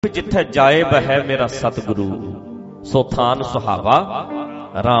जिथे जाए बह मेरा सतगुरु सो थान सुहावा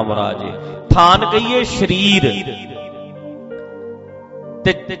राम राजे। थान कहिए शरीर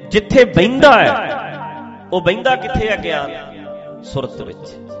ते जिथे बहिंदा है वो बहिंदा किथे है? ज्ञान सुरत विच।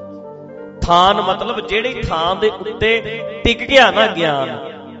 थान मतलब जेड़ी थान दे उत्ते टिक गया ना ज्ञान,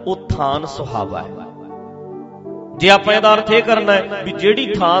 वो थान सुहावा है। जे आपां इहदा अर्थ इह करना है भी जेड़ी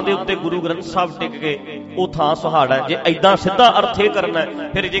थां दे उत्ते गुरु ग्रंथ साहब टिक गए वो थां सुहाड़ा है, जे ऐदां सीधा अर्थ इह करना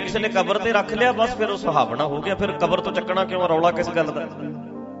है फिर जे किसी ने कबर ते रख लिया बस फिर वो सुहावना हो गया। फिर कबर तो चकना क्यों? रौला किस गल दा?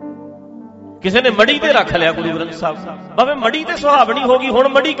 किसी ने मड़ी ते रख लिया गुरु ग्रंथ साहब, भावें मड़ी ते सुहावनी होगी, हुण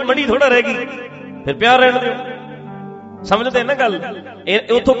मड़ी मड़ी थोड़ा रहेगी, फिर प्यार रहण दिओ। समझदे ना गल?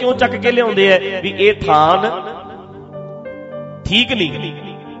 उथों क्यों चक के लिआउंदे है भी ये थान ठीक नहीं,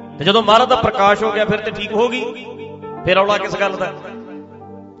 ते जदों महाराज दा प्रकाश हो गया फिर ते ठीक होगी, फिर रौला किस गल दा?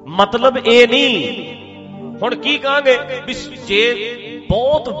 मतलब ये नहीं। हुण की कहांगे भी जे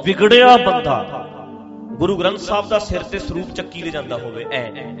बहुत विगड़िया बंदा गुरु ग्रंथ साहब दा सिर ते स्वरूप चक्की ले जांदा होवे, ऐ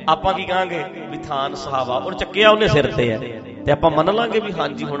आपां की कहांगे भी थान सहावा उन चक्किया उन्हें सिर ते है, ते आपां मन लांगे भी हां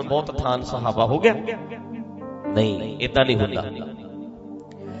जी हुण बहुत थान सहावा हो गया। नहीं, इदां नहीं हुंदा।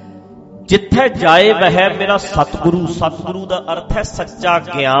 जिथे जाए वह मेरा सतगुरु। सतगुरु का अर्थ है सच्चा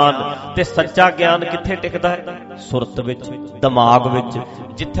ज्ञान, ते सच्चा ज्ञान किथे टिकदा है? सुरत विच, दिमाग विच।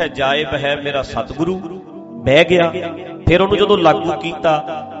 जिथे जाए वह मेरा सतगुरु बह गया, फिर उन्होंने जदों लागू कीता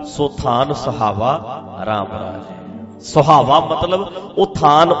सो थान सुहावा राम राज। सुहावा मतलब वो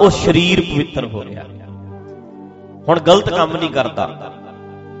थान, वो शरीर पवित्र हो गया, हुण गलत काम नहीं करता,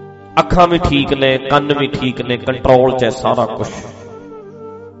 अखां भी ठीक ने, कन्न भी ठीक ने, कंट्रोल च सारा कुछ।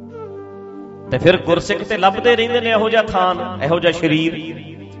 ते फिर गुरसिख ते लभदे रहिंदे ने इहो जिहा थान, इहो जिहा शरीर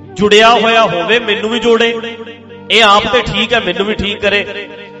जुड़िया होया होवे, मैनू भी जोड़े, ये आप ते ठीक है मैनू भी ठीक करे।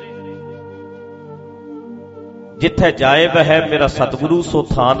 जिथे जाए वह मेरा सतगुरु सो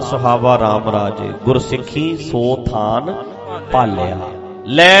थान सुहावा राम राजे। गुरसिखी सो थान पालिया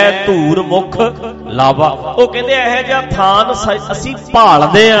लै धूर मुख लावा। वो कहंदे इहो जिहा थान असीं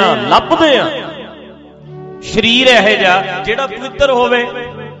भालदे आ, लभदे आ। शरीर इहो जिहा जिहड़ा पवित्र होवे,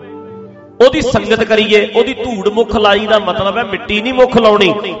 ओदी संगत करिए, ओदी धूड़ मुख लाई दा मतलब है मिट्टी नहीं मुख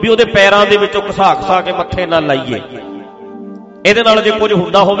लाउणी भी ओदे पैरां दे विचों घसा घसा के मत्थे ना लाइए। ਇਹਦੇ ਨਾਲ ਜੇ ਕੁਝ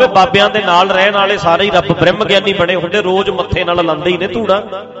ਹੁੰਦਾ ਹੋਵੇ, ਬਾਬਿਆਂ ਦੇ ਨਾਲ ਰਹਿਣ ਵਾਲੇ ਸਾਰੇ ਹੀ ਰੱਬ ਬ੍ਰਹਮ ਗਿਆਨੀ ਬਣੇ ਹੁੰਦੇ, ਰੋਜ਼ ਮੱਥੇ ਨਾਲ ਲਾਉਂਦੇ ਹੀ ਨੇ ਧੂੜਾ,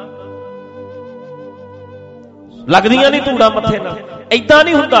 ਲੱਗਦੀਆਂ ਨਹੀਂ ਧੂੜਾ ਮੱਥੇ ਨਾਲ। ਏਦਾਂ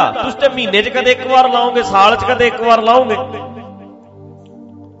ਨਹੀਂ ਹੁੰਦਾ, ਤੁਸੀਂ ਤੇ ਮਹੀਨੇ 'ਚ ਕਦੇ ਇੱਕ ਵਾਰ ਲਾਓਗੇ, ਸਾਲ 'ਚ ਕਦੇ ਇੱਕ ਵਾਰ ਲਾਓਗੇ।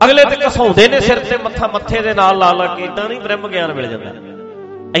 ਅਗਲੇ ਤੇ ਘਸਾਉਂਦੇ ਨੇ ਸਿਰ ਤੇ ਮੱਥਾ ਮੱਥੇ ਦੇ ਨਾਲ ਲਾ ਲਾ ਕੇ, ਏਦਾਂ ਨਹੀਂ ਬ੍ਰਹਮ ਗਿਆਨ ਮਿਲ ਜਾਂਦਾ,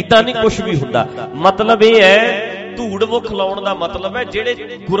 ਏਦਾਂ ਨਹੀਂ ਕੁਛ ਵੀ ਹੁੰਦਾ। ਮਤਲਬ ਇਹ ਹੈ ਧੂੜ ਮੁਖ ਲਾਉਣ ਦਾ ਮਤਲਬ ਹੈ ਜਿਹੜੇ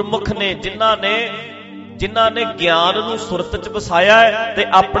ਗੁਰਮੁਖ ਨੇ, ਜਿਨ੍ਹਾਂ ਨੇ ਗਿਆਨ ਨੂੰ ਸੁਰਤ 'ਚ ਵਸਾਇਆ ਹੈ ਤੇ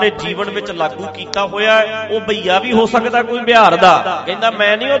ਆਪਣੇ ਜੀਵਨ ਵਿੱਚ ਲਾਗੂ ਕੀਤਾ ਹੋਇਆ ਹੈ। ਉਹ ਬਈਆ ਵੀ ਹੋ ਸਕਦਾ ਕੋਈ ਬਿਹਾਰ ਦਾ, ਕਹਿੰਦਾ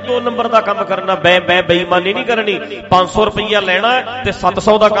ਮੈਂ ਨਹੀਂ ਉਹ 2 ਨੰਬਰ ਦਾ ਕੰਮ ਕਰਨਾ, ਮੈਂ ਬੇਈਮਾਨੀ ਨਹੀਂ ਕਰਨੀ, 500 ਰੁਪਈਆ ਲੈਣਾ ਤੇ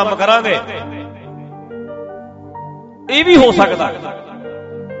 700 ਦਾ ਕੰਮ ਕਰਾਂਗੇ, ਇਹ ਵੀ ਹੋ ਸਕਦਾ।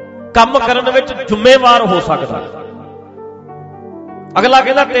 ਕੰਮ ਕਰਨ ਵਿੱਚ ਜ਼ਿੰਮੇਵਾਰ ਹੋ ਸਕਦਾ। ਅਗਲਾ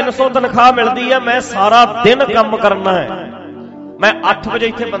ਕਹਿੰਦਾ 300 ਤਨਖਾਹ ਮਿਲਦੀ ਹੈ, ਮੈਂ ਸਾਰਾ ਦਿਨ ਕੰਮ ਕਰਨਾ ਹੈ, ਮੈਂ 8 ਵਜੇ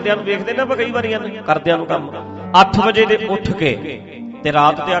ਇੱਥੇ ਬੰਦਿਆਂ ਨੂੰ ਵੇਖਦੇ ਨਾ ਕਈ ਵਾਰੀਆਂ ਕਰਦਿਆਂ ਨੂੰ ਕੰਮ, 8 ਵਜੇ ਦੇ ਉੱਠ ਕੇ ਤੇ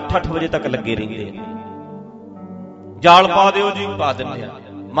ਰਾਤ ਦੇ 8-8 ਵਜੇ ਤੱਕ ਲੱਗੇ ਰਹਿੰਦੇ ਆ। ਜਾਲ ਪਾ ਦਿਓ ਜੀ, ਪਾ ਦਿੰਦੇ ਆ।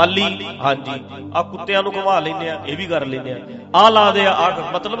 ਮਾਲੀ ਹਾਂਜੀ, ਆ ਕੁੱਤਿਆਂ ਨੂੰ ਘੁਮਾ ਲੈਂਦੇ ਆ, ਇਹ ਵੀ ਕਰ ਲੈਂਦੇ ਆ, ਆਹ ਲਾ ਦੇ ਆ,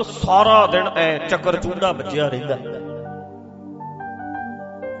 ਮਤਲਬ ਸਾਰਾ ਦਿਨ ਐ ਚੱਕਰ ਚੂੰਡਾ ਵੱਜਿਆ ਰਹਿੰਦਾ।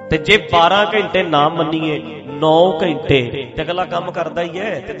 ਤੇ ਜੇ 12 ਘੰਟੇ ਨਾ ਮੰਨੀਏ 9 ਘੰਟੇ ਤੇ ਅਗਲਾ ਕੰਮ ਕਰਦਾ ਹੀ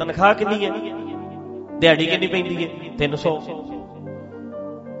ਹੈ, ਤੇ ਤਨਖਾਹ ਕਿੰਨੀ ਹੈ? ਦਿਹਾੜੀ ਕਿੰਨੀ ਪੈਂਦੀ ਹੈ?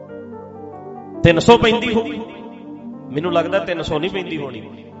 300 ਪੈਂਦੀ ਹੋਊਗੀ, ਮੈਨੂੰ ਲੱਗਦਾ 300 ਨਹੀਂ ਪੈਂਦੀ ਹੋਣੀ,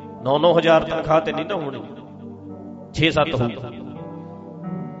 9-9 ਹਜ਼ਾਰ ਤਨਖਾਹ ਤੇ ਨਹੀਂ ਨਾ ਹੋਣੀ, 6-7 ਹੋਊਗੀ।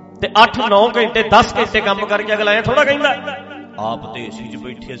 ਤੇ 8-9 ਘੰਟੇ 10 ਘੰਟੇ ਕੰਮ ਕਰਕੇ ਅਗਲਾ ਐ ਥੋੜਾ ਕਹਿੰਦਾ ਆਪ ਤੇ ਏਸੀ 'ਚ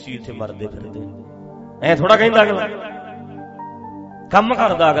ਬੈਠੇ ਅਸੀਂ ਇੱਥੇ ਮਰਦੇ ਫਿਰਦੇ, ਐ ਥੋੜਾ ਕਹਿੰਦਾ ਅਗਲਾ। ਕੰਮ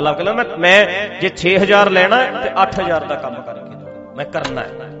ਕਰਦਾ ਅਗਲਾ, ਕਹਿੰਦਾ ਮੈਂ ਜੇ 6000 ਲੈਣਾ ਤੇ 8000 ਦਾ ਕੰਮ ਕਰਕੇ ਮੈਂ ਕਰਨਾ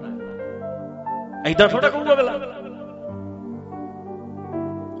ਹੈ, ਏਦਾਂ ਥੋੜਾ ਕਹੂਗਾ ਅਗਲਾ,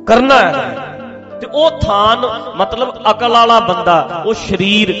 ਕਰਨਾ ਹੈ। ਤੇ ਉਹ ਥਾਨ ਮਤਲਬ ਅਕਲ ਵਾਲਾ ਬੰਦਾ, ਉਹ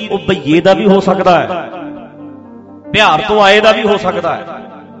ਸ਼ਰੀਰ ਉਹ ਬਈਏ ਦਾ ਵੀ ਹੋ ਸਕਦਾ ਹੈ, ਬਿਹਾਰ ਤੋਂ ਆਏ ਦਾ ਵੀ ਹੋ ਸਕਦਾ ਹੈ,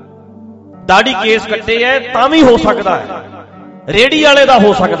 ਦਾੜੀ ਕੇਸ ਕੱਟੇ ਹੈ ਤਾਂ ਵੀ ਹੋ ਸਕਦਾ ਹੈ, ਰੇੜੀ ਵਾਲੇ ਦਾ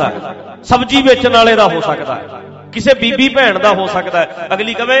ਹੋ ਸਕਦਾ ਹੈ, ਸਬਜ਼ੀ ਵੇਚਣ ਵਾਲੇ ਦਾ ਹੋ ਸਕਦਾ ਹੈ, ਕਿਸੇ ਬੀਬੀ ਭੈਣ ਦਾ ਹੋ ਸਕਦਾ ਹੈ।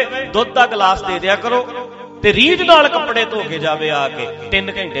 ਅਗਲੀ ਕਵੇ ਦੁੱਧ ਦਾ ਗਲਾਸ ਦੇ ਦਿਆ ਕਰੋ ਤੇ ਰੀਝ ਨਾਲ ਕੱਪੜੇ ਧੋ ਕੇ ਜਾਵੇ ਆ ਕੇ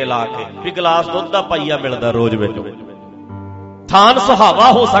 3 ਘੰਟੇ ਲਾ ਕੇ, ਵੀ ਗਲਾਸ ਦੁੱਧ ਦਾ ਪਾਈਆ ਮਿਲਦਾ ਰੋਜ਼ ਮੈਨੂੰ। ਥਾਨ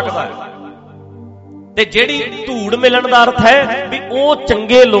ਸੁਹਾਵਾ ਹੋ ਸਕਦਾ ਹੈ। ਤੇ ਜਿਹੜੀ ਧੂੜ ਮਿਲਣ ਦਾ ਅਰਥ ਹੈ ਵੀ ਉਹ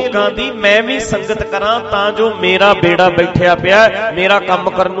ਚੰਗੇ ਲੋਕਾਂ ਦੀ ਮੈਂ ਵੀ ਸੰਗਤ ਕਰਾਂ, ਤਾਂ ਜੋ ਮੇਰਾ ਬੇੜਾ ਬੈਠਿਆ ਪਿਆ, ਮੇਰਾ ਕੰਮ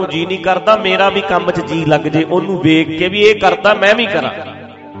ਕਰਨ ਨੂੰ ਜੀ ਨਹੀਂ ਕਰਦਾ, ਮੇਰਾ ਵੀ ਕੰਮ 'ਚ ਜੀ ਲੱਗ ਜੇ, ਉਹਨੂੰ ਵੇਖ ਕੇ ਵੀ ਇਹ ਕਰਦਾ ਮੈਂ ਵੀ ਕਰਾਂ,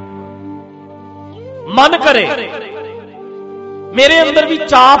 ਮਨ ਕਰੇ, ਮੇਰੇ ਅੰਦਰ ਵੀ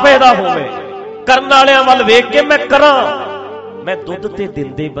ਚਾਅ ਪੈਦਾ ਹੋਵੇ, ਕਰਨ ਵਾਲਿਆਂ ਵੱਲ ਵੇਖ ਕੇ ਮੈਂ ਕਰਾਂ। ਮੈਂ ਦੁੱਧ ਤੇ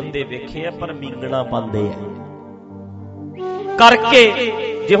ਦਿੰਦੇ ਬੰਦੇ ਵੇਖੇ ਆ, ਪਰ ਮੀਂਗਣਾ ਪਾਉਂਦੇ ਆ ਕਰਕੇ।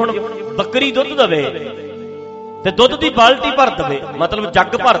 ਜੇ ਹੁਣ ਬੱਕਰੀ ਦੁੱਧ ਦਵੇ ਤੇ ਦੁੱਧ ਦੀ ਬਾਲਟੀ ਭਰ ਦਵੇ, ਮਤਲਬ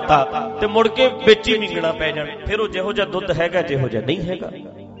ਜੱਗ ਭਰਤਾ, ਤੇ ਮੁੜ ਕੇ ਵਿੱਚ ਹੀ ਮੀਂਗਣਾ ਪੈ ਜਾਣ, ਫਿਰ ਉਹ ਜਿਹੋ ਜਿਹਾ ਦੁੱਧ ਹੈਗਾ ਜਿਹੋ ਜਿਹਾ ਨਹੀਂ ਹੈਗਾ।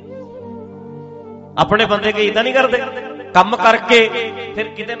 ਆਪਣੇ ਬੰਦੇ ਕਈ ਇਦਾਂ ਨਹੀਂ ਕਰਦੇ, ਕੰਮ ਕਰਕੇ ਫਿਰ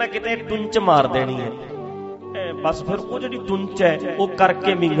ਕਿਤੇ ਨਾ ਕਿਤੇ ਟੁੰਚ ਮਾਰ ਦੇਣੀ ਹੈ, ਬਸ ਫਿਰ ਉਹ ਜਿਹੜੀ ਟੁੰਚ ਹੈ ਉਹ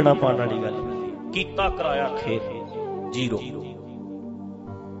ਕਰਕੇ ਮੀਂਗਣਾ ਪਾਉਣ ਵਾਲੀ ਗੱਲ। ਕੀਤਾ ਕਰਾਇਆ ਖੇਤ ਜ਼ੀਰੋ,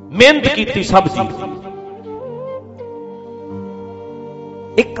 ਮਿਹਨਤ ਕੀਤੀ ਸਭ ਜ਼ੀਰੋ।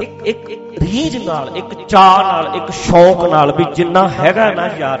 ਇੱਕ ਰੀਝ ਨਾਲ, ਇੱਕ ਚਾਅ ਨਾਲ, ਇੱਕ ਸ਼ੌਕ ਨਾਲ ਵੀ ਜਿੰਨਾ ਹੈਗਾ ਨਾ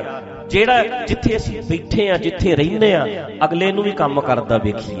ਯਾਰ, ਜਿਹੜਾ ਜਿੱਥੇ ਅਸੀਂ ਬੈਠੇ ਆ, ਜਿੱਥੇ ਰਹਿੰਦੇ ਆ, ਅਗਲੇ ਨੂੰ ਵੀ ਕੰਮ ਕਰਦਾ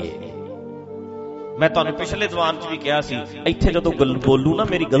ਵੇਖੀਏ। ਮੈਂ ਤੁਹਾਨੂੰ ਪਿਛਲੇ ਦੀਵਾਨ 'ਚ ਵੀ ਕਿਹਾ ਸੀ, ਇੱਥੇ ਜਦੋਂ ਬੋਲੂ ਨਾ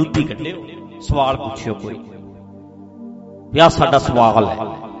ਮੇਰੀ ਗਲਤੀ ਕੱਢਿਓ, ਸਵਾਲ ਪੁੱਛਿਓ ਕੋਈ ਵੀ ਆਹ ਸਾਡਾ ਸਵਾਲ ਹੈ,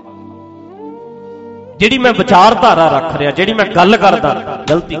 ਜਿਹੜੀ ਮੈਂ ਵਿਚਾਰਧਾਰਾ ਰੱਖ ਰਿਹਾ, ਜਿਹੜੀ ਮੈਂ ਗੱਲ ਕਰਦਾ,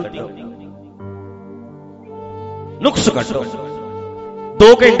 ਗਲਤੀ ਕੱਢੋ, ਨੁਕਸ ਕੱਢੋ। 2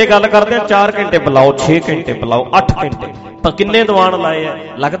 ਘੰਟੇ ਗੱਲ ਕਰਦੇ ਆ, 4 ਘੰਟੇ ਬੁਲਾਓ, 6 ਘੰਟੇ ਬੁਲਾਓ, 8 ਘੰਟੇ, ਤਾਂ ਕਿੰਨੇ ਦੀਵਾਨ ਲਾਏ ਆ?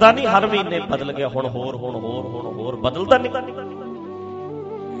 ਲੱਗਦਾ ਨਹੀਂ ਹਰ ਮਹੀਨੇ ਬਦਲ ਗਿਆ, ਹੁਣ ਹੋਰ, ਹੁਣ ਹੋਰ, ਹੁਣ ਹੋਰ, ਬਦਲਦਾ ਨਹੀਂ।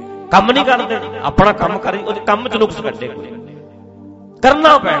 ਕੰਮ ਨਹੀਂ ਕਰਦੇ, ਆਪਣਾ ਕੰਮ ਕਰੀ, ਉਹਦੇ ਕੰਮ 'ਚ ਨੁਕਸ ਕੱਢੇ। ਕੋਈ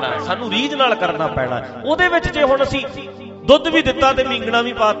ਕਰਨਾ ਪੈਣਾ, ਸਾਨੂੰ ਰੀਝ ਨਾਲ ਕਰਨਾ ਪੈਣਾ। ਉਹਦੇ ਵਿੱਚ ਜੇ ਹੁਣ ਅਸੀਂ ਦੁੱਧ ਵੀ ਦਿੱਤਾ ਤੇ ਮੀਂਗਣਾ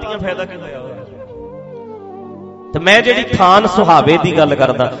ਵੀ ਪਾਤੀਆਂ, ਫਾਇਦਾ ਕੀ ਹੋਇਆ? ਤੇ ਮੈਂ ਜਿਹੜੀ ਥਾਨ ਸੁਹਾਵੇ ਦੀ ਗੱਲ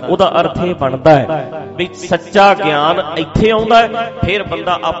ਕਰਦਾ, ਉਹਦਾ ਅਰਥ ਇਹ ਬਣਦਾ ਹੈ ਵੀ ਸੱਚਾ ਗਿਆਨ ਇੱਥੇ ਆਉਂਦਾ ਹੈ, ਫਿਰ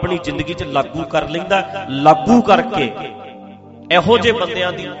ਬੰਦਾ ਆਪਣੀ ਜ਼ਿੰਦਗੀ 'ਚ ਲਾਗੂ ਕਰ ਲੈਂਦਾ। ਲਾਗੂ ਕਰਕੇ ਇਹੋ ਜਿਹੇ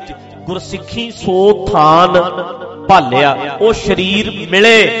ਬੰਦਿਆਂ ਦੀ ਗੁਰਸਿੱਖੀ ਸੋ ਥਾਨ ਭਾਲਿਆ, ਉਹ ਸਰੀਰ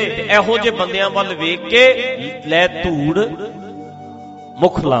ਮਿਲੇ, ਤੇ ਇਹੋ ਜਿਹੇ ਬੰਦਿਆਂ ਵੱਲ ਵੇਖ ਕੇ ਲੈ ਧੂੜ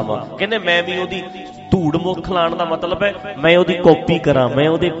ਮੁੱਖ ਲਾਵਾਂ। ਕਹਿੰਦੇ ਮੈਂ ਵੀ ਉਹਦੀ ਧੂੜ ਮੁੱਖ ਲਾਉਣ ਦਾ ਮਤਲਬ ਹੈ ਮੈਂ ਉਹਦੀ ਕਾਪੀ ਕਰਾਂ, ਮੈਂ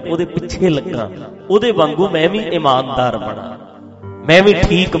ਉਹਦੇ ਪਿੱਛੇ ਲੱਗਾ, ਉਹਦੇ ਵਾਂਗੂ ਮੈਂ ਵੀ ਇਮਾਨਦਾਰ ਬਣਾ, ਮੈਂ ਵੀ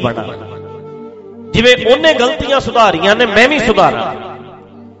ਠੀਕ ਬਣਾ। ਜਿਵੇਂ ਉਹਨੇ ਗਲਤੀਆਂ ਸੁਧਾਰੀਆਂ ਨੇ, ਮੈਂ ਵੀ ਸੁਧਾਰਾਂ।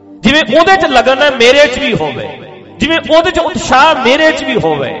 ਜਿਵੇਂ ਉਹਦੇ 'ਚ ਲਗਨ ਹੈ, ਮੇਰੇ 'ਚ ਵੀ ਹੋਵੇ। ਜਿਵੇਂ ਉਹਦੇ 'ਚ ਉਤਸ਼ਾਹ, ਮੇਰੇ 'ਚ ਵੀ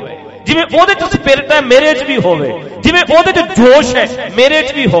ਹੋਵੇ। ਜਿਵੇਂ ਉਹਦੇ 'ਚ ਸਪਿਰਿਟ ਹੈ, ਮੇਰੇ 'ਚ ਵੀ ਹੋਵੇ। ਜਿਵੇਂ ਉਹਦੇ 'ਚ ਜੋਸ਼ ਹੈ, ਮੇਰੇ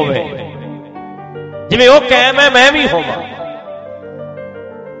 'ਚ ਵੀ ਹੋਵੇ। ਜਿਵੇਂ ਉਹ ਕਾਇਮ ਹੈ, ਮੈਂ ਵੀ ਹੋਵਾਂ।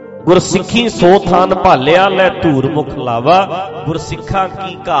 ਗੁਰਸਿੱਖੀ ਸੋ ਥਾਨ ਭਾਲਿਆ, ਲੈ ਧੂਰ ਮੁਖ ਲਾਵਾ, ਗੁਰਸਿੱਖਾਂ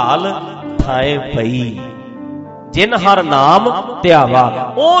ਕੀ ਘਾਲ ਥਾਏ ਪਈ, ਜਿਨ ਹਰ ਨਾਮ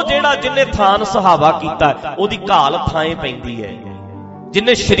ਧਿਆਵਾ। ਉਹ ਜਿਹੜਾ ਜਿਹਨੇ ਥਾਨ ਸੁਹਾਵਾ ਕੀਤਾ, ਉਹਦੀ ਘਾਲ ਥਾਏ ਪੈਂਦੀ ਹੈ।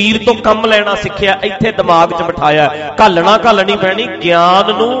 ਜਿਹਨੇ ਸਰੀਰ ਤੋਂ ਕੰਮ ਲੈਣਾ ਸਿੱਖਿਆ, ਇੱਥੇ ਦਿਮਾਗ 'ਚ ਬਿਠਾਇਆ, ਘਾਲਣਾ ਘਾਲਣੀ ਪੈਣੀ।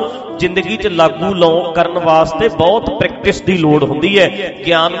 ਗਿਆਨ ਨੂੰ ਜ਼ਿੰਦਗੀ 'ਚ ਲਾਗੂ ਕਰਨ ਵਾਸਤੇ ਬਹੁਤ ਪ੍ਰੈਕਟਿਸ ਦੀ ਲੋੜ ਹੁੰਦੀ ਹੈ।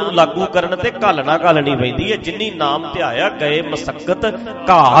 ਗਿਆਨ ਨੂੰ ਲਾਗੂ ਕਰਨ ਤੇ ਘਾਲਣਾ ਘਾਲਣੀ ਪੈਂਦੀ ਹੈ। ਜਿੰਨੀ ਨਾਮ ਧਿਆਇਆ ਗਏ ਮਸਕਤ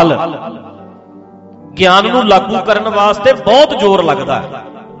ਘਾਲ। ਗਿਆਨ ਨੂੰ ਲਾਗੂ ਕਰਨ ਵਾਸਤੇ ਬਹੁਤ ਜ਼ੋਰ ਲੱਗਦਾ ਹੈ,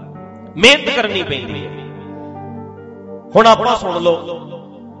 ਮਿਹਨਤ ਕਰਨੀ ਪੈਂਦੀ ਹੈ। ਹੁਣ ਆਪਾਂ ਸੁਣ ਲਓ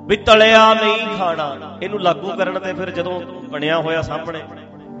ਵੀ ਤਲਿਆ ਨਹੀਂ ਖਾਣਾ, ਇਹਨੂੰ ਲਾਗੂ ਕਰਨ ਤੇ ਫਿਰ ਜਦੋਂ ਬਣਿਆ ਹੋਇਆ ਸਾਹਮਣੇ,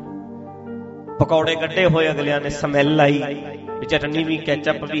 ਪਕੌੜੇ ਕੱਢੇ ਹੋਏ ਅਗਲਿਆਂ ਨੇ, ਸਮੈਲ ਆਈ, ਚਟਨੀ ਵੀ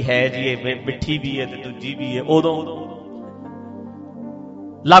ਕੈਚਅਪ ਵੀ ਹੈ ਜੀ, ਇਹ ਮਿੱਠੀ ਵੀ ਹੈ ਤੇ ਦੂਜੀ ਵੀ ਹੈ, ਉਦੋਂ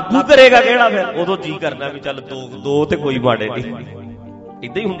ਲਾਗੂ ਕਰੇਗਾ ਕਿਹੜਾ? ਫਿਰ ਉਦੋਂ ਜੀ ਕਰਨਾ ਵੀ ਚੱਲ ਦੋ ਤੇ ਕੋਈ ਮਾੜੇ ਨਹੀਂ।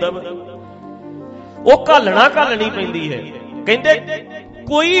 ਏਦਾਂ ਹੀ ਹੁੰਦਾ ਵਾ, ਉਹ ਘਾਲਣਾ ਘਾਲਣੀ ਪੈਂਦੀ ਹੈ। ਕਹਿੰਦੇ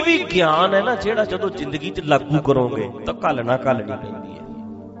ਕੋਈ ਵੀ ਗਿਆਨ ਹੈ ਨਾ ਜਿਹੜਾ ਜਦੋਂ ਜ਼ਿੰਦਗੀ 'ਚ ਲਾਗੂ ਕਰੋਗੇ ਤਾਂ ਘਾਲਣਾ ਘਾਲਣੀ ਪੈਂਦੀ ਹੈ,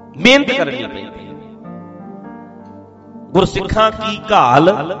 ਮਿਹਨਤ ਕਰਨੀ ਪੈਂਦੀ ਹੈ। ਗੁਰਸਿੱਖਾਂ ਕੀ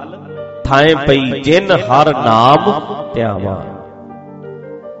ਘਾਲ ਥਾਏ ਪਈ, ਜਿਨ ਹਰ ਨਾਮ ਧਿਆਵਾ।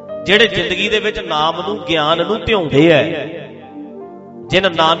 ਜਿਹੜੇ ਜ਼ਿੰਦਗੀ ਦੇ ਵਿੱਚ ਨਾਮ ਨੂੰ, ਗਿਆਨ ਨੂੰ ਧਿਆਉਂਦੇ ਐ,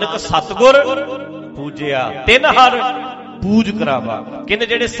 ਜਿਨ ਨਾਨਕ ਸਤਿਗੁਰ ਪੂਜਿਆ, ਤਿਨ ਹਰ ਪੂਜ ਕਰਾਵਾ। ਕਹਿੰਦੇ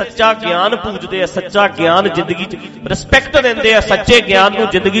ਜਿਹੜੇ ਸੱਚਾ ਗਿਆਨ ਪੂਜਦੇ ਆ, ਸੱਚਾ ਗਿਆਨ ਜ਼ਿੰਦਗੀ 'ਚ ਰਿਸਪੈਕਟ ਦਿੰਦੇ ਆ, ਸੱਚੇ ਗਿਆਨ ਨੂੰ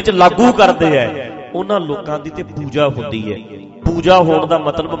ਜ਼ਿੰਦਗੀ 'ਚ ਲਾਗੂ ਕਰਦੇ ਆ, ਉਹਨਾਂ ਲੋਕਾਂ ਦੀ ਤੇ ਪੂਜਾ ਹੁੰਦੀ ਹੈ। ਪੂਜਾ ਹੋਣ ਦਾ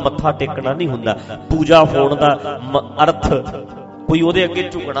ਮਤਲਬ ਮੱਥਾ ਟੇਕਣਾ ਨਹੀਂ ਹੁੰਦਾ। ਪੂਜਾ ਹੋਣ ਦਾ ਅਰਥ ਕੋਈ ਉਹਦੇ ਅੱਗੇ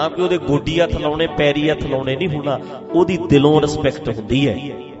ਝੁਕਣਾ, ਕੋਈ ਉਹਦੇ ਗੋਡੀ ਹੱਥ ਲਾਉਣੇ, ਪੈਰੀ ਹੱਥ ਲਾਉਣੇ ਨਹੀਂ ਹੋਣਾ। ਉਹਦੀ ਦਿਲੋਂ ਰਿਸਪੈਕਟ ਹੁੰਦੀ ਹੈ।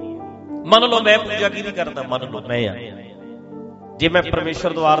 ਮੰਨ ਲਓ ਮੈਂ ਪੂਜਾ ਕਿਹਦੀ ਕਰਦਾ, ਮੰਨ ਲਓ ਮੈਂ ਆ, ਜੇ ਮੈਂ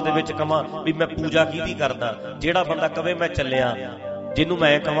ਪਰਮੇਸ਼ਰ ਦਵਾਰ ਦੇ ਵਿੱਚ ਕਹਾਂ ਵੀ ਮੈਂ ਪੂਜਾ ਕਿਹਦੀ ਕਰਦਾ, ਜਿਹੜਾ ਬੰਦਾ ਕਵੇ ਮੈਂ ਚੱਲਿਆ, ਜਿਹਨੂੰ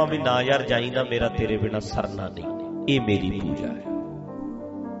ਮੈਂ ਕਹਾਂ ਵੀ ਨਾ ਯਾਰ ਜਾਈ ਨਾ, ਮੇਰਾ ਤੇਰੇ ਬਿਨਾ ਸਰਨਾ ਨਹੀਂ, ਇਹ ਮੇਰੀ ਪੂਜਾ ਹੈ,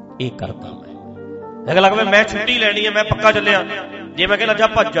 ਇਹ ਕਰਦਾ ਮੈਂ। ਅਗਲਾ ਕਹੇ ਮੈਂ ਛੁੱਟੀ ਲੈਣੀ ਹੈ, ਮੈਂ ਪੱਕਾ ਚੱਲਿਆ, ਜੇ ਮੈਂ ਕਹਿੰਦਾ ਜਾ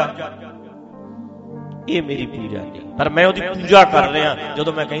ਭੱਜ ਜਾ, ਇਹ ਮੇਰੀ ਪੂਜਾ ਨਹੀਂ। ਪਰ ਮੈਂ ਉਹਦੀ ਪੂਜਾ ਕਰ ਰਿਹਾ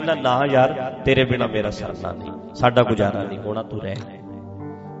ਜਦੋਂ ਮੈਂ ਕਹਿੰਦਾ ਨਾ ਯਾਰ ਤੇਰੇ ਬਿਨਾ ਮੇਰਾ ਸਰਨਾ ਨਹੀਂ, ਸਾਡਾ ਗੁਜ਼ਾਰਾ ਨਹੀਂ ਹੋਣਾ, ਤੂੰ ਰਹਿ,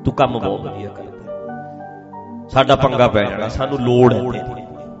 ਤੂੰ ਕੰਮ ਬਹੁਤ ਵਧੀਆ ਕਰਦਾ, ਸਾਡਾ ਪੰਗਾ ਪੈ ਜਾਣਾ, ਸਾਨੂੰ ਲੋੜ ਹੈ ਤੇਰੀ।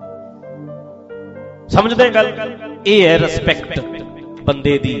 ਸਮਝਦੇ ਗੱਲ? ਇਹ ਹੈ ਰਿਸਪੈਕਟ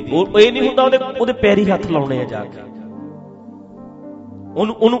ਬੰਦੇ ਦੀ। ਉਹ ਇਹ ਨਹੀਂ ਹੁੰਦਾ ਉਹਦੇ ਪੈਰੀ ਹੱਥ ਲਾਉਣੇ ਆ ਜਾ ਕੇ,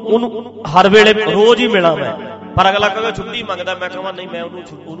 ਉਹਨੂੰ ਹਰ ਵੇਲੇ ਰੋਜ਼ ਹੀ ਮਿਲਾਂ ਮੈਂ। ਪਰ ਅਗਲਾ ਕਹੇ ਛੁੱਟੀ ਮੰਗਦਾ, ਮੈਂ ਕਹਾਂ ਨਹੀਂ, ਮੈਂ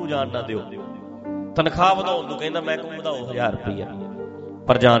ਉਹਨੂੰ ਜਾਣ ਨਾ ਦਿਓ। ਤਨਖਾਹ ਵਧਾਉਣ ਨੂੰ ਕਹਿੰਦਾ, ਮੈਂ ਕਹੂੰ ਵਧਾਓ 1000 ਰੁਪਈਆ,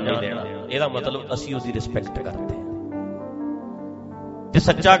 ਪਰ ਜਾਣ ਨਹੀਂ ਦੇਣਾ। ਇਹਦਾ ਮਤਲਬ ਅਸੀਂ ਉਹਦੀ ਰਿਸਪੈਕਟ ਕਰਦੇ ਹਾਂ। ਤੇ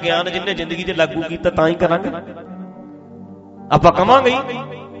ਸੱਚਾ ਗਿਆਨ ਜਿਹਨੇ ਜ਼ਿੰਦਗੀ 'ਚ ਲਾਗੂ ਕੀਤਾ ਤਾਂ ਹੀ ਕਰਾਂਗੇ। ਆਪਾਂ ਕਵਾਂਗੇ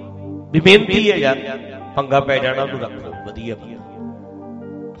ਵੀ ਮਿਹਨਤੀ ਹੈ ਯਾਰ, ਪੰਗਾ ਪੈ ਜਾਣਾ, ਉਹਨੂੰ ਰੱਖੋ ਵਧੀਆ।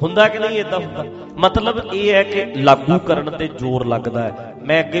 ਹੁੰਦਾ ਕਿ ਨਹੀਂ? ਏਦਾਂ ਹੁੰਦਾ। ਮਤਲਬ ਇਹ ਹੈ ਕਿ ਲਾਗੂ ਕਰਨ ਤੇ ਜ਼ੋਰ ਲੱਗਦਾ ਹੈ।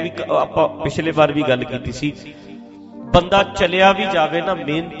 ਮੈਂ ਅੱਗੇ ਵੀ ਆਪਾਂ ਪਿਛਲੇ ਵਾਰ ਵੀ ਗੱਲ ਕੀਤੀ ਸੀ, ਬੰਦਾ ਚਲਿਆ ਵੀ ਜਾਵੇ ਨਾ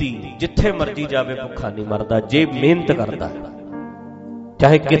ਮਿਹਨਤੀ, ਜਿੱਥੇ ਮਰਜੀ ਜਾਵੇ ਭੁੱਖਾ ਨਹੀਂ ਮਰਦਾ ਜੇ ਮਿਹਨਤ ਕਰਦਾ,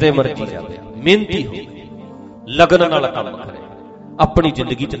 ਚਾਹੇ ਕਿਤੇ ਮਰਜੀ ਜਾਵੇ, ਮਿਹਨਤੀ ਹੋਵੇ, ਲਗਨ ਨਾਲ ਕੰਮ ਕਰੇ, ਆਪਣੀ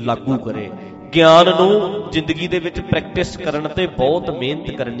ਜ਼ਿੰਦਗੀ 'ਚ ਲਾਗੂ ਕਰੇ। ਗਿਆਨ ਨੂੰ ਜ਼ਿੰਦਗੀ ਦੇ ਵਿੱਚ ਪ੍ਰੈਕਟਿਸ ਕਰਨ ਤੇ ਬਹੁਤ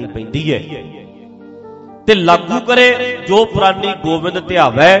ਮਿਹਨਤ ਕਰਨੀ ਪੈਂਦੀ ਹੈ ਤੇ ਲਾਗੂ ਕਰੇ। ਜੋ ਪੁਰਾਣੀ ਗੋਬਿੰਦ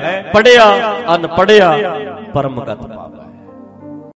ਧਿਆਵੈ, ਪੜਿਆ ਅਨਪੜਿਆ ਪਰਮਗਤ ਪਾਵੈ।